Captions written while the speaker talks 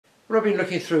Well, I've been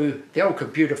looking through the old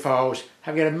computer files,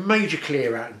 having a major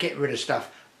clear out and getting rid of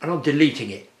stuff, and I'm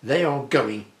deleting it. They are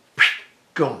going,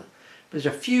 gone. There's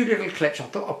a few little clips. I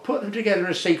thought I'll put them together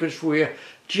in a sequence for you.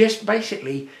 Just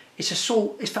basically, it's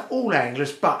for all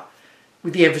anglers, but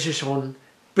with the emphasis on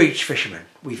beach fishermen.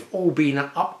 We've all been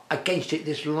up against it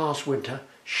this last winter,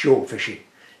 shore fishing.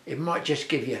 It might just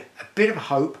give you a bit of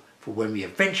hope for when we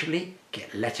eventually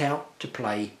get let out to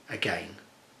play again.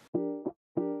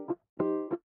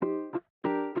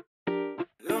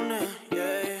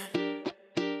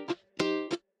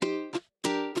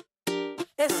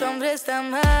 Ese hombre está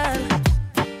mal,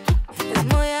 es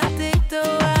muy adicto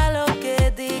a lo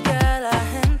que diga la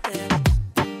gente.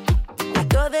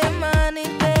 Rico de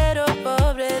money, pero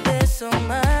pobre de su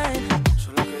mind.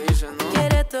 Eso es lo que dicen, ¿no?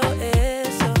 Quiere todo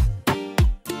eso,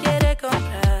 quiere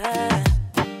comprar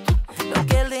lo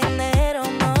que el dinero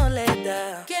no le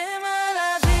da. Qué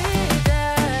mala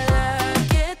vida la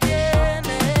que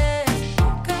tienes,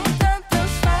 con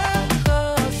tantos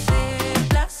bajos y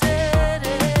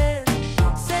placeres.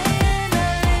 Se llena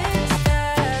lista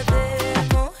de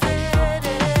mujeres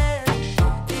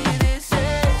y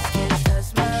dices que estás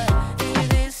mal, y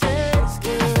dices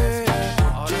que estás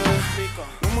mal. Ahora te explico.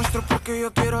 No muestro porque yo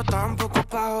quiero tampoco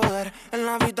pa' joder. En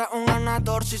la vida un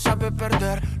ganador si sabe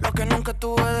perder. Lo que nunca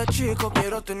tuve de chico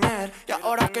quiero tener. Y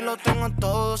ahora que lo tengo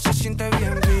todo se siente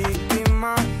bien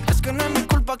víctima. Es que no es mi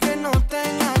culpa que no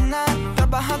tenga nada.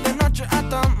 Trabaja de noche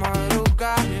hasta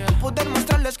madrugar. Poder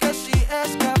mostrarles que sí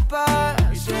es capaz.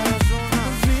 Y si eres una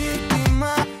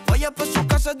víctima, vaya pa' su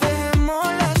casa, deje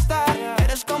molestar.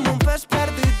 Eres como un pez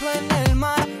perdido en el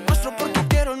mar. Muestro porque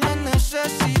quiero, no es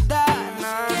necesidad.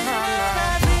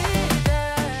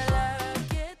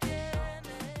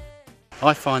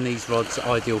 I find these rods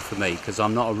ideal for me because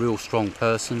I'm not a real strong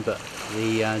person, but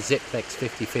the Ziplex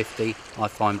 50/50 I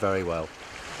find very well.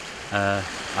 I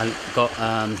got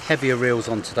heavier reels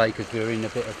on today because we were in a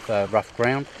bit of rough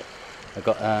ground. I've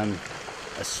got a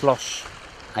Slosh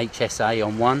HSA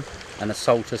on one and a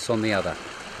Saltus on the other,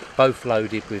 both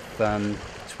loaded with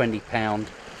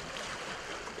 20-pound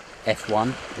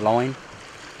F1 line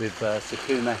with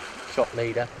Sakuma shot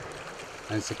leader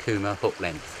and Sakuma hook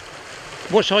length.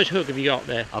 What size hook have you got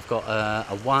there? I've got a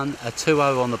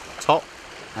 2.0 on the top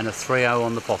and a 3.0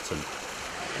 on the bottom.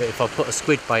 But if I put a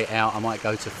squid bait out, I might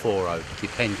go to 4.0,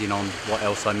 depending on what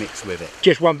else I mix with it.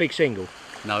 Just one big single?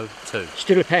 No, two.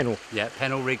 Still a pennel? Yeah,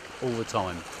 pennel rig all the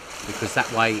time. Because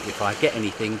that way, if I get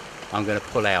anything, I'm going to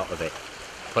pull out of it.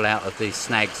 Pull out of these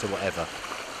snags or whatever.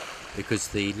 Because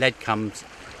the lead comes,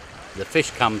 the fish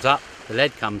comes up, the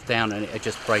lead comes down, and it'll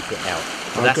just break it out.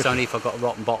 But that's only if I've got a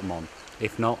rotten bottom on.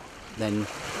 If not, then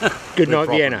good night,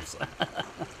 Vienna.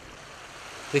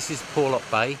 This is Porlock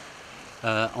Bay,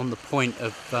 on the point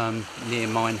of near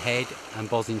Minehead and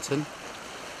Bosington.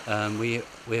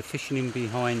 We're fishing in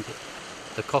behind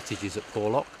the cottages at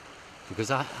Porlock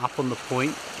because up on the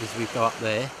point, as we go up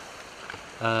there,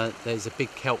 there's a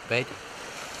big kelp bed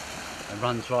that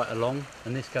runs right along,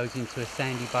 and this goes into a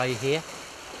sandy bay here,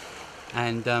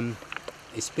 and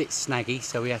it's a bit snaggy,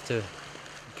 so we have to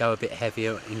go a bit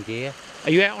heavier in gear. Are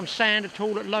you out on sand at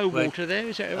all at low water there?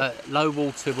 Is it? Low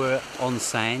water we're on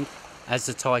sand. As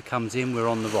the tide comes in, we're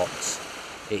on the rocks.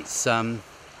 It's a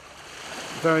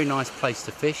very nice place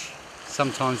to fish.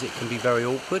 Sometimes it can be very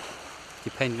awkward,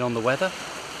 depending on the weather,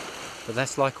 but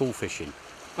that's like all fishing.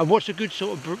 And what's a good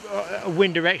sort of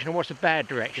wind direction and what's a bad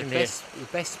direction here? The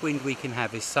best wind we can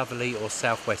have is southerly or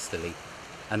southwesterly,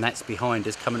 and that's behind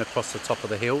us coming across the top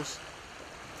of the hills.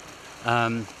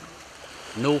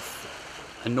 North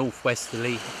and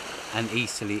northwesterly and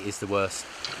easterly is the worst,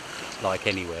 like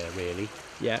anywhere really.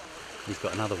 Yeah. He's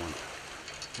got another one.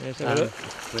 Let's have a look.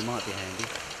 It might be handy.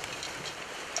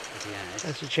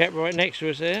 That's a chap right next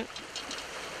to us there.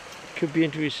 Could be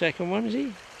into his second one, is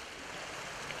he?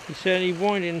 He's certainly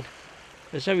winding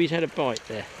as though he's had a bite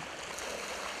there.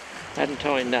 Hadn't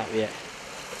tightened up yet.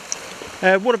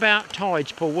 What about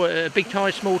tides, Paul? Big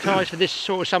tides, small tides for this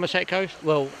sort of Somerset coast?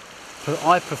 Well,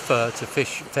 I prefer to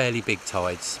fish fairly big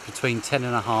tides, between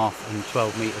 10.5 and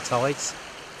 12 metre tides.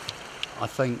 I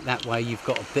think that way you've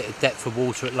got a bit of depth of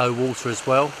water at low water as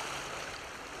well,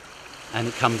 and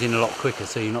it comes in a lot quicker,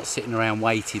 so you're not sitting around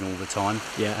waiting all the time.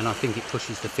 Yeah. And I think it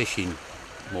pushes the fishing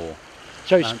more.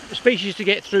 So species to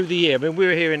get through the year. I mean,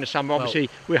 we're here in the summer,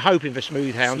 obviously we're hoping for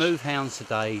smooth hounds. Smooth hounds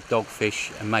today,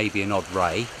 dogfish, and maybe an odd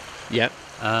ray. Yeah.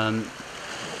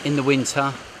 In the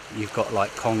winter, you've got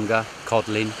like conger,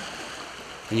 codlin,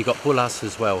 and you've got bullace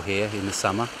as well here in the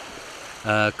summer.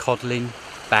 Codlin,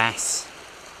 bass,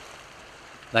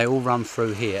 they all run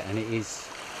through here, and it is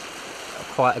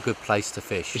quite a good place to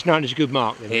fish. It's known as a good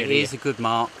mark then? It is a good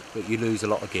mark, but you lose a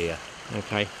lot of gear.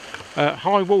 Okay.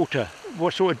 High water,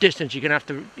 what sort of distance you're going to have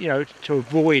to, you know, to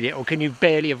avoid it, or can you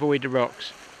barely avoid the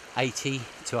rocks? 80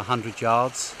 to 100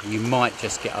 yards. You might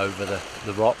just get over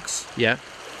the rocks. Yeah.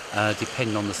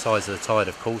 Depending on the size of the tide,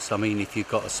 of course. I mean, if you've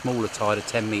got a smaller tide, a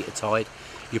 10 metre tide,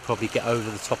 you probably get over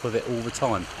the top of it all the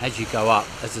time. As you go up,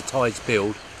 as the tides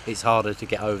build, it's harder to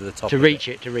get over the top to of reach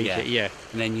it. it, to reach it, yeah.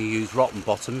 And then you use rotten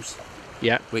bottoms,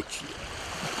 yeah, which,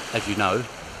 as you know,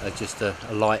 are just a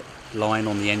light line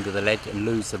on the end of the lead, and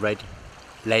lose the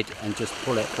lead and just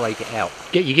pull it, break it out.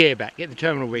 Get your gear back, get the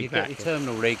terminal rig back. You get your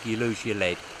terminal rig, you lose your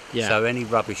lead. Yeah. So any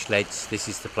rubbish leads, this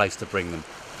is the place to bring them.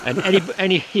 And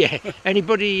anybody,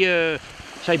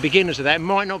 say beginners of that,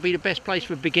 might not be the best place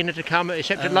for a beginner to come,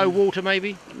 except at low water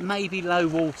maybe? Maybe low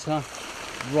water,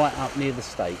 right up near the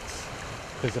stakes,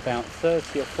 because about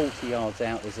 30 or 40 yards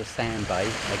out there's a sand bay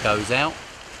that goes out,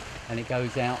 and it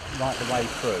goes out right the way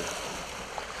through.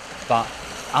 But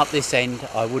up this end,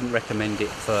 I wouldn't recommend it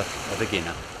for a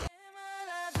beginner.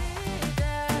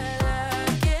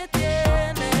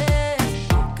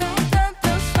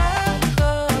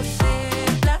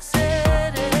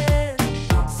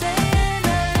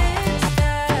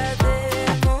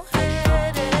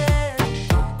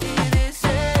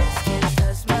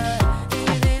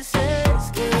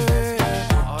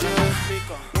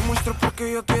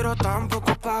 Yo quiero tan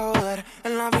poco pa' joder.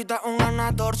 En la vida un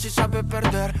ganador si sabe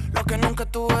perder. Lo que nunca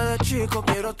tuve de chico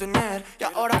quiero tener. Y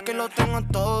ahora que lo tengo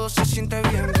todo se siente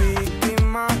bien.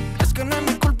 Víctima, es que no es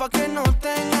mi culpa que no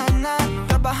tenga nada.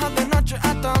 Trabaja de noche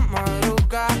hasta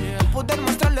madrugar, poder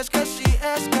mostrarles que sí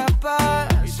es capaz.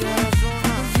 Y si eres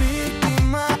una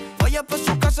víctima, vaya pa'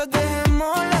 su casa, deje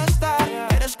molestar.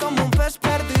 Eres como un pez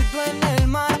perdido en el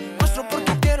mar. Muestro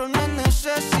porque quiero, no es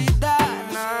necesidad.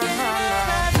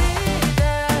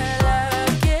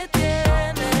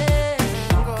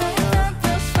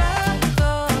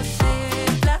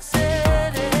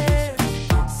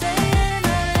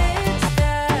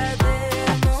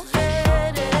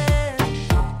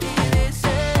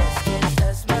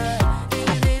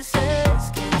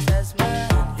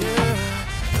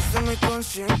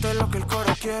 Siente lo que el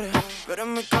coro quiere, pero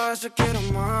en mi cabeza quiero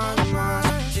más, más.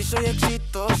 Si soy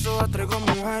exitoso, atraigo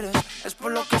mujeres. Es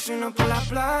por lo que soy, no por la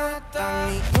plata.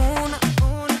 Ninguna,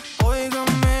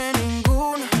 óigame,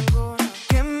 ninguna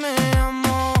que me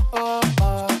amó,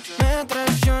 me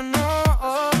traicionó.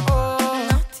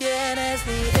 No tienes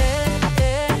ni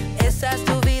idea, esa es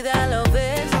tu vida, lo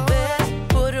ves,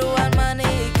 puro Armani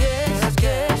y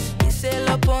Guess, y se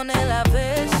lo pone la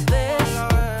vez,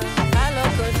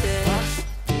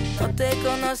 no te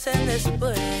conocen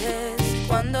después,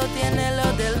 cuando tiene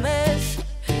lo del mes,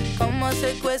 como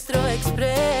secuestro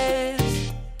express.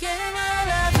 Qué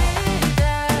mala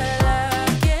vida la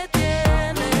que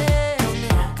tienes,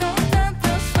 con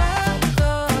tantos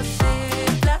bajos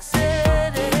y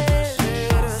placeres.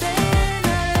 Sé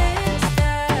una lista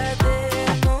de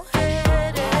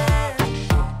mujeres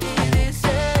y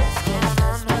dices que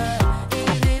estás mal,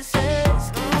 y dices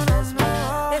que estás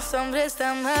mal. Ese hombre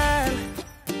está mal.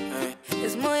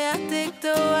 Es muy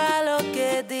adicto a lo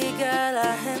que diga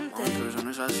la gente. Eso no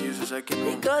es así, eso sé que no.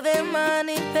 Rico de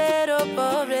money, pero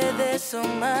pobre de su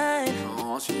mind.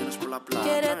 No, si no es por la plata.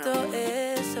 Quiere todo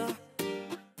eso,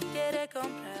 quiere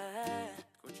comprar.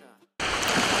 Escucha.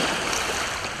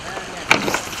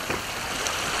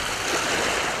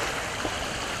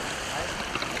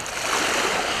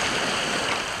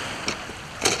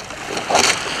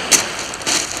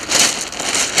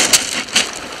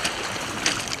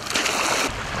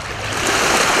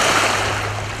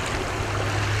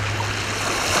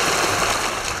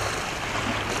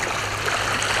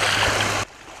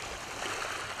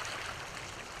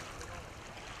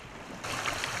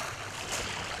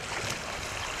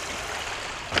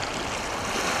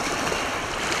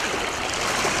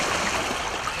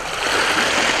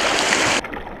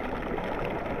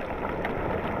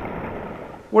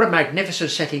 What a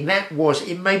magnificent setting that was.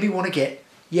 It made me want to get,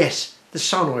 yes, the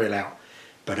sun oil out.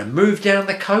 But a move down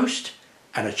the coast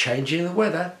and a change in the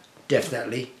weather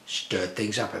definitely stirred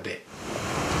things up a bit.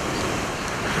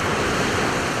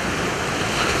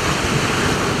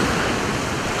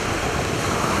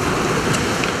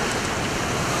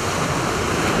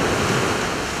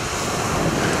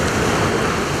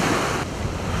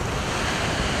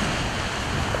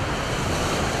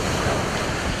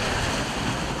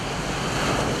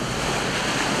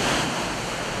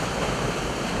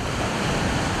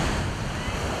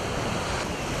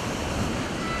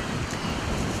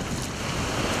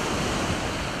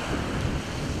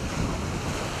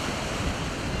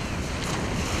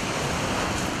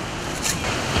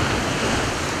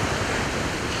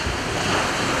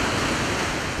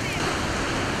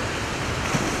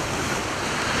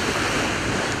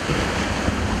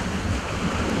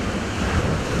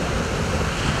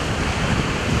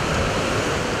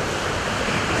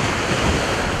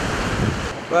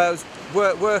 Well, it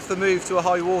was worth the move to a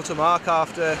high water mark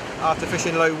after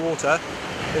fishing low water.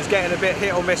 It was getting a bit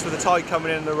hit or miss with the tide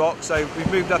coming in the rock, so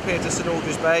we've moved up here to St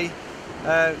Aldridge Bay.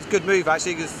 It's a good move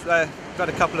actually, because we've had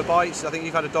a couple of bites. I think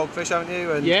you've had a dogfish, haven't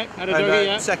you? And, yeah, had a doggy,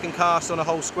 yeah. Second cast on a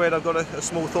whole squid, I've got a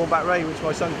small thornback ray, which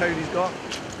my son Cody's got.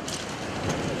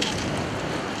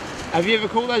 Have you ever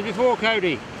caught those before,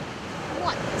 Cody?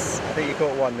 Once. I think you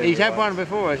caught one, didn't He's you? had one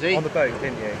before, has he? On the boat,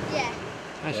 didn't you? Yeah.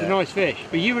 That's a nice fish.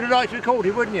 But you would have liked to have caught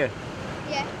it, wouldn't you?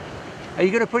 Yeah. Are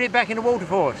you going to put it back in the water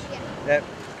for us? Yeah. Yeah.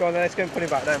 Go on then, let's go and put him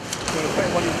back down. Put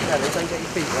him on his belly, don't get your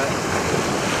feet wet.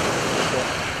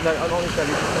 No, I'm on his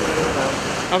belly, just put him all down.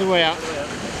 Other way out.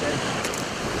 That's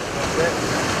it.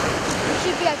 You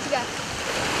should be able to go.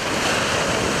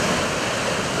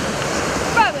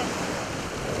 Throw it.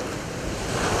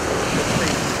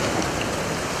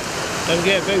 Don't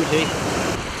get a booty.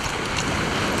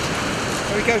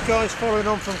 There we go guys, following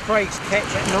on from Craig's catch,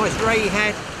 that nice ray he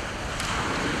had.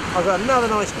 I've got another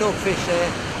nice dogfish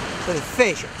there. So the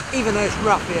fish, even though it's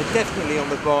rough here, definitely on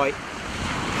the bite.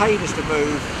 Paid us to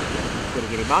move. I'm going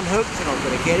to get him unhooked and I'm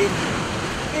going to get him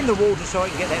in the water so I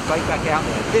can get that bait back out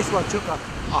there. This one took a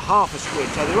half a squid,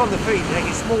 so they're on the feed, they're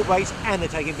taking small baits and they're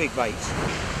taking big baits.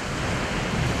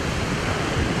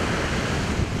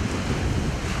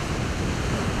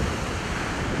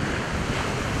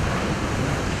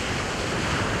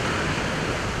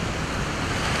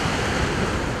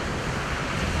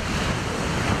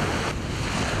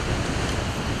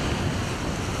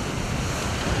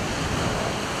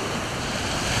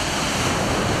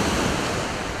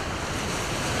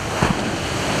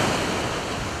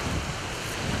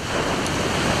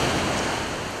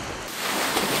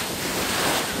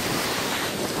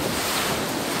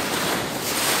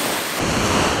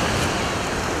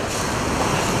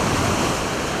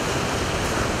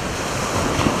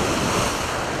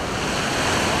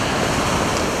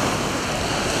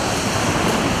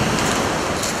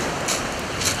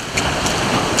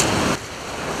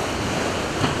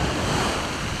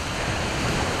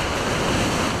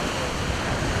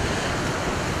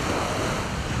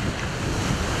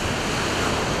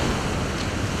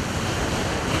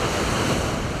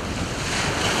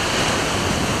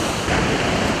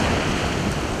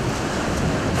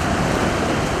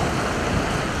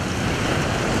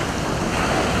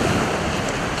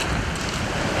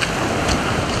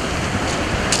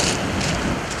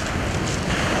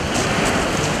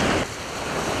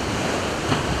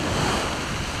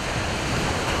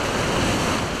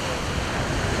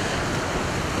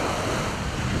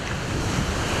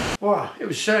 Well, it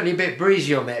was certainly a bit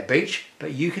breezy on that beach,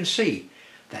 but you can see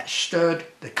that stirred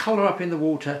the colour up in the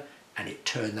water and it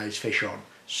turned those fish on.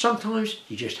 Sometimes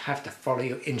you just have to follow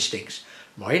your instincts.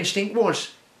 My instinct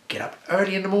was, get up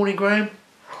early in the morning, Graeme.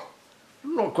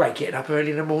 I'm not great getting up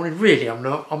early in the morning, really I'm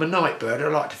not. I'm a night bird, I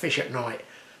like to fish at night.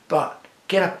 But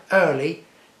get up early,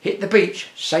 hit the beach,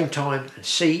 same time, and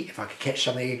see if I could catch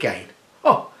something again.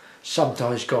 Oh,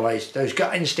 sometimes guys, those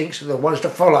gut instincts are the ones to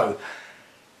follow.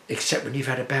 Except when you've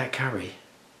had a bad curry.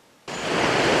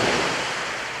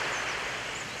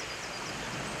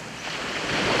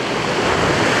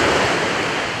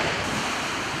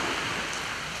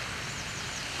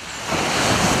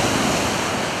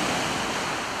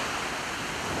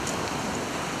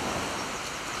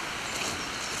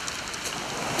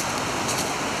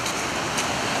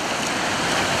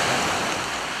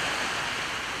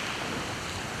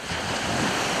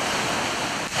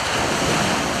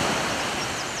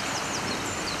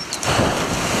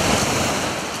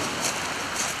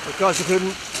 Guys,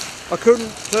 I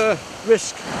couldn't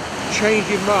risk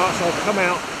changing marks. I'll come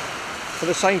out for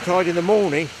the same tide in the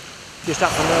morning, just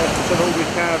up on the St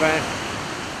Aldridge caravan,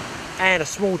 and a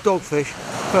small dogfish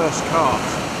first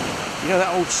cast. You know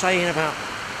that old saying about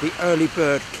the early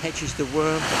bird catches the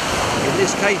worm? In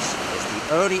this case, it's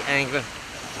the early angler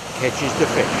catches the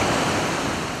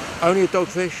fish. Only a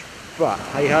dogfish, but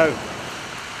hey ho,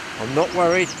 I'm not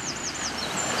worried.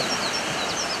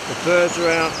 The birds are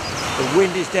out. The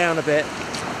wind is down a bit.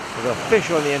 There's a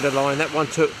fish on the end of the line. That one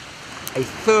took a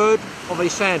third of a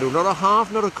sandal, not a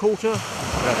half, not a quarter, but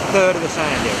a third of a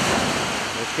sandal.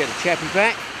 Let's get the chappie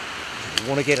back. I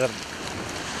want to get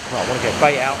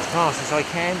bait out as fast as I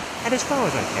can and as far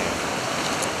as I can.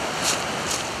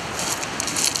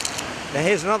 Now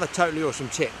here's another totally awesome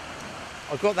tip.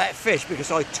 I got that fish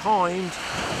because I timed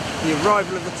the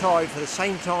arrival of the tide for the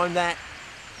same time that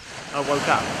I woke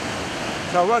up.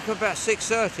 So I woke up about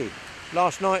 6:30.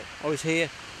 Last night I was here,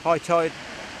 high tide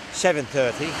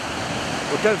 7:30.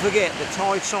 Well, don't forget the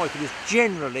tide cycle is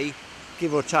generally,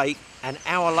 give or take, an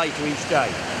hour later each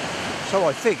day. So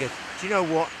I figured, do you know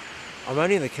what? I'm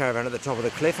only in the caravan at the top of the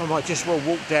cliff. I might just well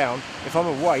walk down if I'm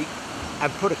awake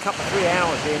and put a couple of 3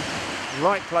 hours in,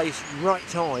 right place, right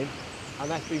time, and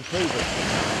that's been proven.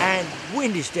 And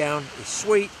wind is down, it's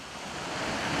sweet.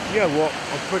 You know what,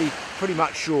 I'm pretty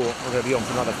much sure I'm going to be on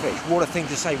for another fish. What a thing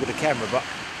to say with a camera, but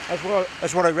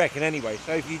that's what I reckon anyway.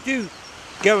 So if you do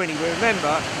go anywhere,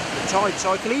 remember the tide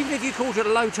cycle. Even if you caught at a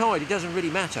low tide, it doesn't really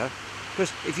matter,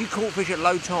 because if you caught fish at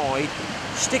low tide,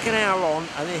 stick an hour on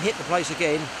and then hit the place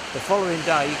again the following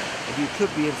day, and you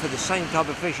could be in for the same type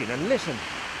of fishing. And listen,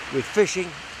 with fishing,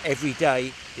 every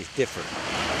day is different.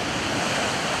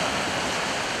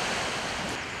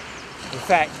 In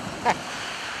fact,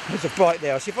 there's a bite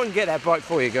there. I'll see if I can get that bite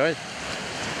for you guys.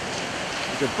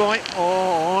 There's a bite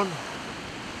on.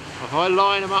 If I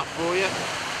line them up for you,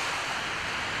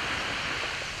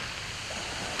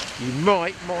 you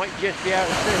might just be able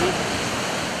to see.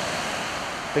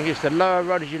 I think it's the lower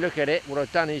rod as you look at it. What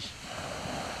I've done is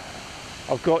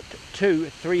I've got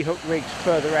 2 3-hook rigs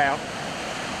further out,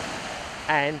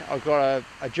 and I've got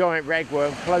a giant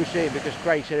ragworm close in because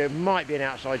Craig said there might be an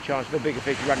outside chance of a bigger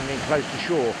fish running in close to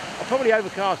shore. I'll probably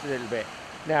overcast a little bit.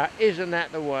 Now, isn't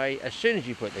that the way? As soon as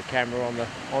you put the camera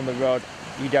on the rod,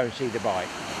 you don't see the bite.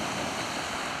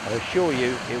 I assure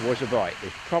you, it was a bite.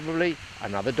 It's probably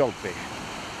another dogfish.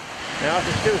 Now I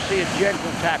can still see a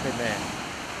gentle tap in there.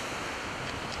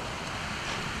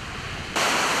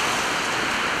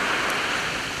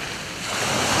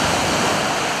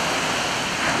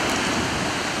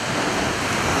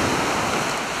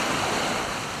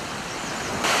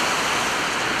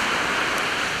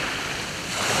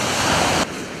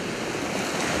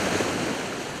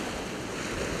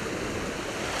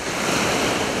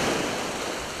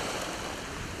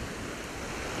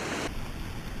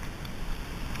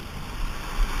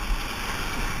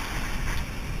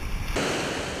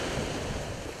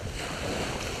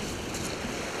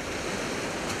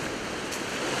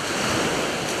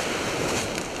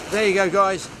 There you go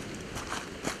guys,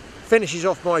 finishes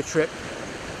off my trip.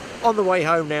 On the way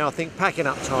home now, I think, packing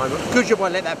up time. Good job I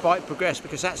let that bite progress,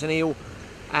 because that's an eel,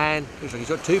 and looks like he's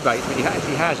got 2 baits, but he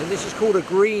actually has, and this is called a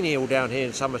green eel down here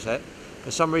in Somerset.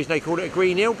 For some reason they call it a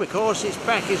green eel because its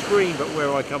back is green, but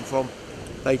where I come from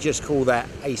they just call that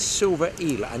a silver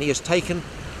eel, and he has taken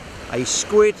a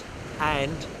squid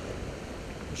and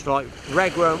it's like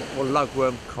ragworm or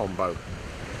lugworm combo.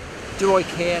 Do I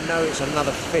care? No, it's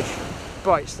another fish.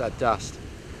 Bites the dust.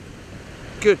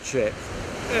 Good trip.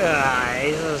 He's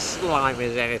as slimy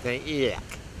as anything. Yuck.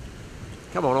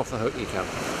 Come on, off the hook you come.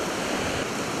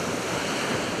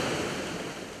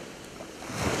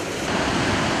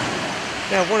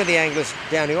 Now, one of the anglers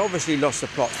down here obviously lost the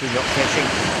plot through not catching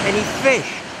any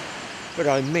fish. But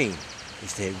I mean,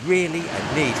 is there really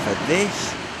a need for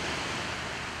this?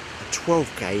 A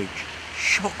 12 gauge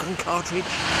shotgun cartridge?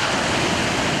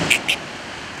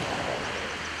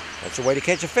 That's the way to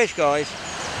catch a fish, guys.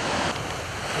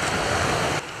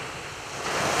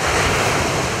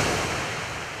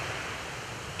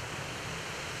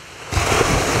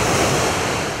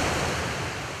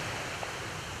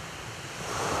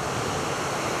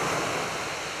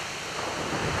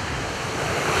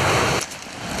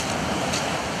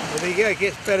 Well, there you go, it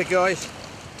gets better, guys.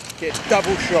 Get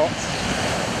double shots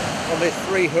on this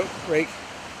 3-hook rig.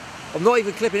 I'm not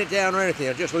even clipping it down or anything,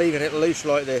 I'm just leaving it loose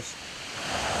like this.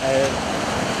 A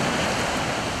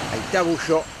double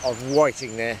shot of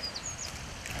whiting there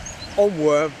on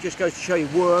worm. Just goes to show you,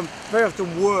 worm, very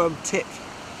often worm tipped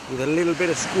with a little bit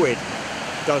of squid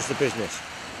does the business.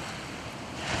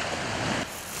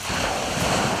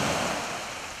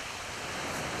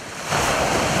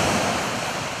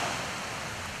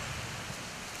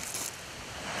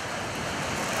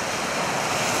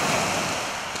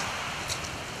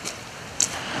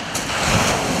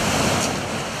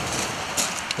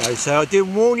 So I did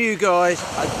warn you guys,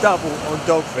 a double on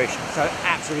dogfish. So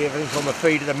absolutely everything's on the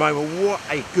feed at the moment. What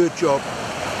a good job.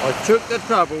 I took the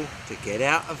trouble to get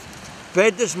out of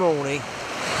bed this morning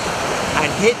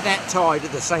and hit that tide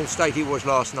at the same state it was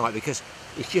last night, because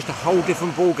it's just a whole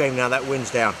different ball game now that wind's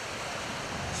down.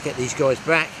 Let's get these guys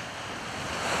back.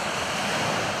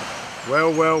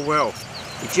 Well, well, well.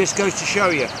 It just goes to show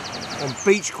you, on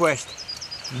Beach Quest,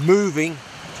 moving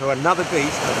to another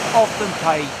beach can often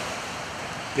pay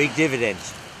big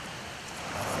dividends.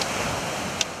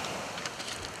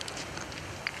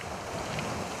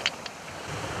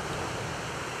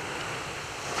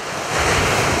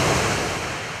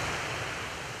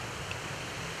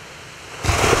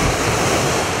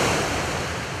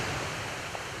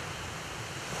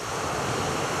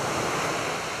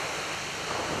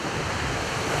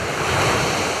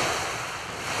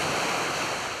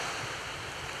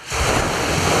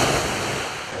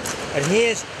 And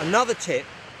here's another tip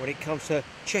when it comes to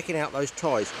checking out those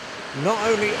tides. Not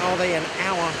only are they an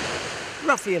hour,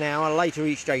 roughly an hour later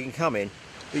each day can come in,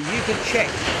 but you can check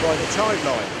by the tide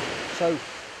line. So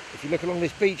if you look along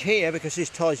this beach here, because this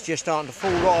tide's just starting to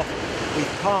fall off,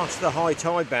 we've passed the high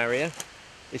tide barrier.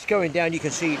 It's going down, you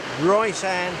can see dry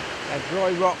sand and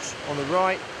dry rocks on the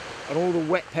right, and all the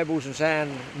wet pebbles and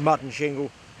sand, mud and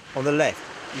shingle on the left.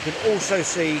 You can also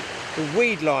see the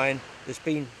weed line that's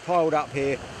been piled up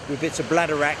here with bits of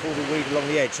bladderwrack, all the weed along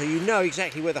the edge, so you know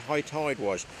exactly where the high tide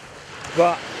was.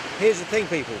 But here's the thing,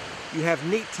 people, you have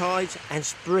neap tides and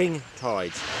spring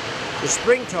tides. The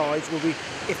spring tides will be,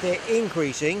 if they're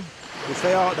increasing, which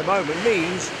they are at the moment,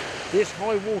 means this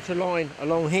high water line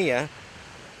along here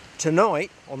tonight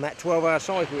on that 12-hour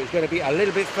cycle is going to be a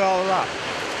little bit further up.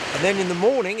 And then in the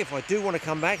morning, if I do want to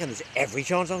come back, and there's every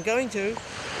chance I'm going to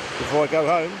before I go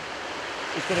home,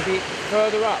 it's going to be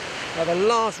further up. Now the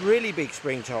last really big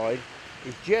spring tide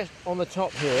is just on the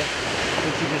top here,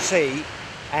 which you can see,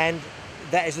 and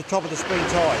that is the top of the spring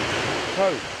tide.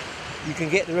 So you can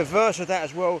get the reverse of that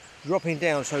as well, dropping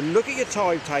down. So look at your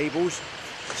tide tables,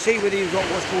 see whether you've got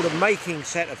what's called a making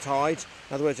set of tides,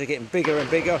 in other words they're getting bigger and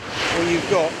bigger, or you've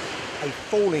got a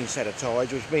falling set of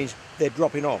tides, which means they're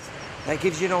dropping off. That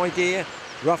gives you an idea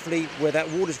roughly where that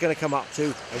water's going to come up to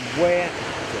and where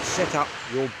to set up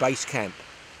your base camp.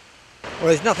 Well,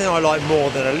 there's nothing I like more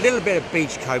than a little bit of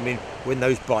beach combing when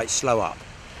those bites slow up.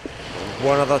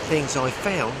 One of the things I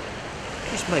found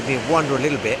just made me wonder a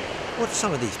little bit what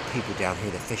some of these people down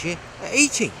here that fish here are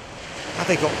eating. Have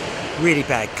they got really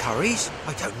bad curries?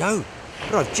 I don't know.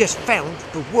 But I've just found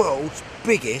the world's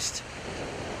biggest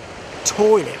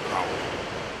toilet roll.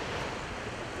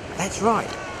 That's right,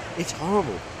 it's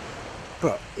horrible.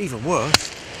 But even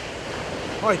worse,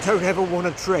 I don't ever want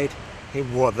to tread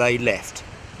in what they left.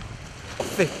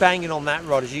 Fish banging on that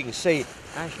rod, as you can see,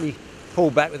 actually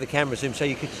pulled back with the camera zoom so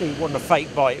you could see it wasn't a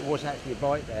fake bite, it was actually a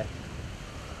bite there.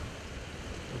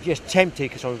 I'm just tempted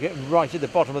because I was getting right at the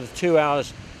bottom of the 2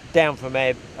 hours down from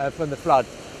the flood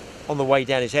on the way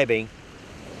down this ebbing.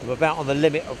 I'm about on the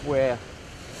limit of where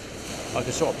I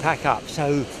can sort of pack up.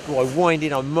 So do I wind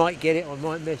in? I might get it, I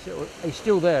might miss it. It's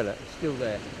still there, look, it's still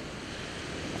there.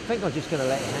 I think I'm just going to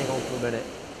let it hang on for a minute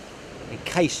in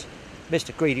case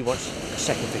Mr. Greedy wants a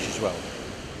second fish as well.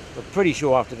 I'm pretty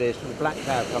sure after this, with the black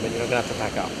cloud coming, you're going to have to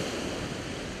pack up.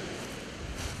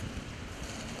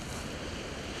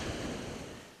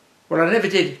 Well, I never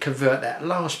did convert that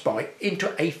last bite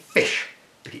into a fish,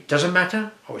 but it doesn't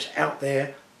matter. I was out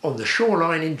there on the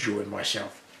shoreline enjoying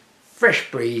myself.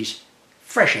 Fresh breeze,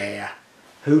 fresh air.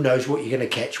 Who knows what you're going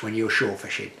to catch when you're shore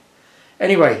fishing.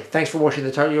 Anyway, thanks for watching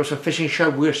the Totally Awesome Fishing Show.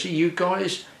 We'll see you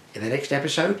guys in the next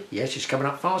episode. Yes, it's coming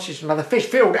up fast. It's another fish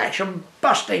field action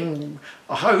busting.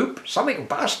 I hope something will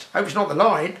bust. Hope it's not the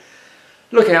line.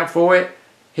 Look out for it.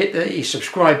 Hit the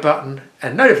subscribe button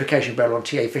and notification bell on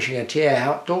TA Fishing and TA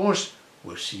Outdoors.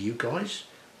 We'll see you guys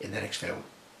in the next film.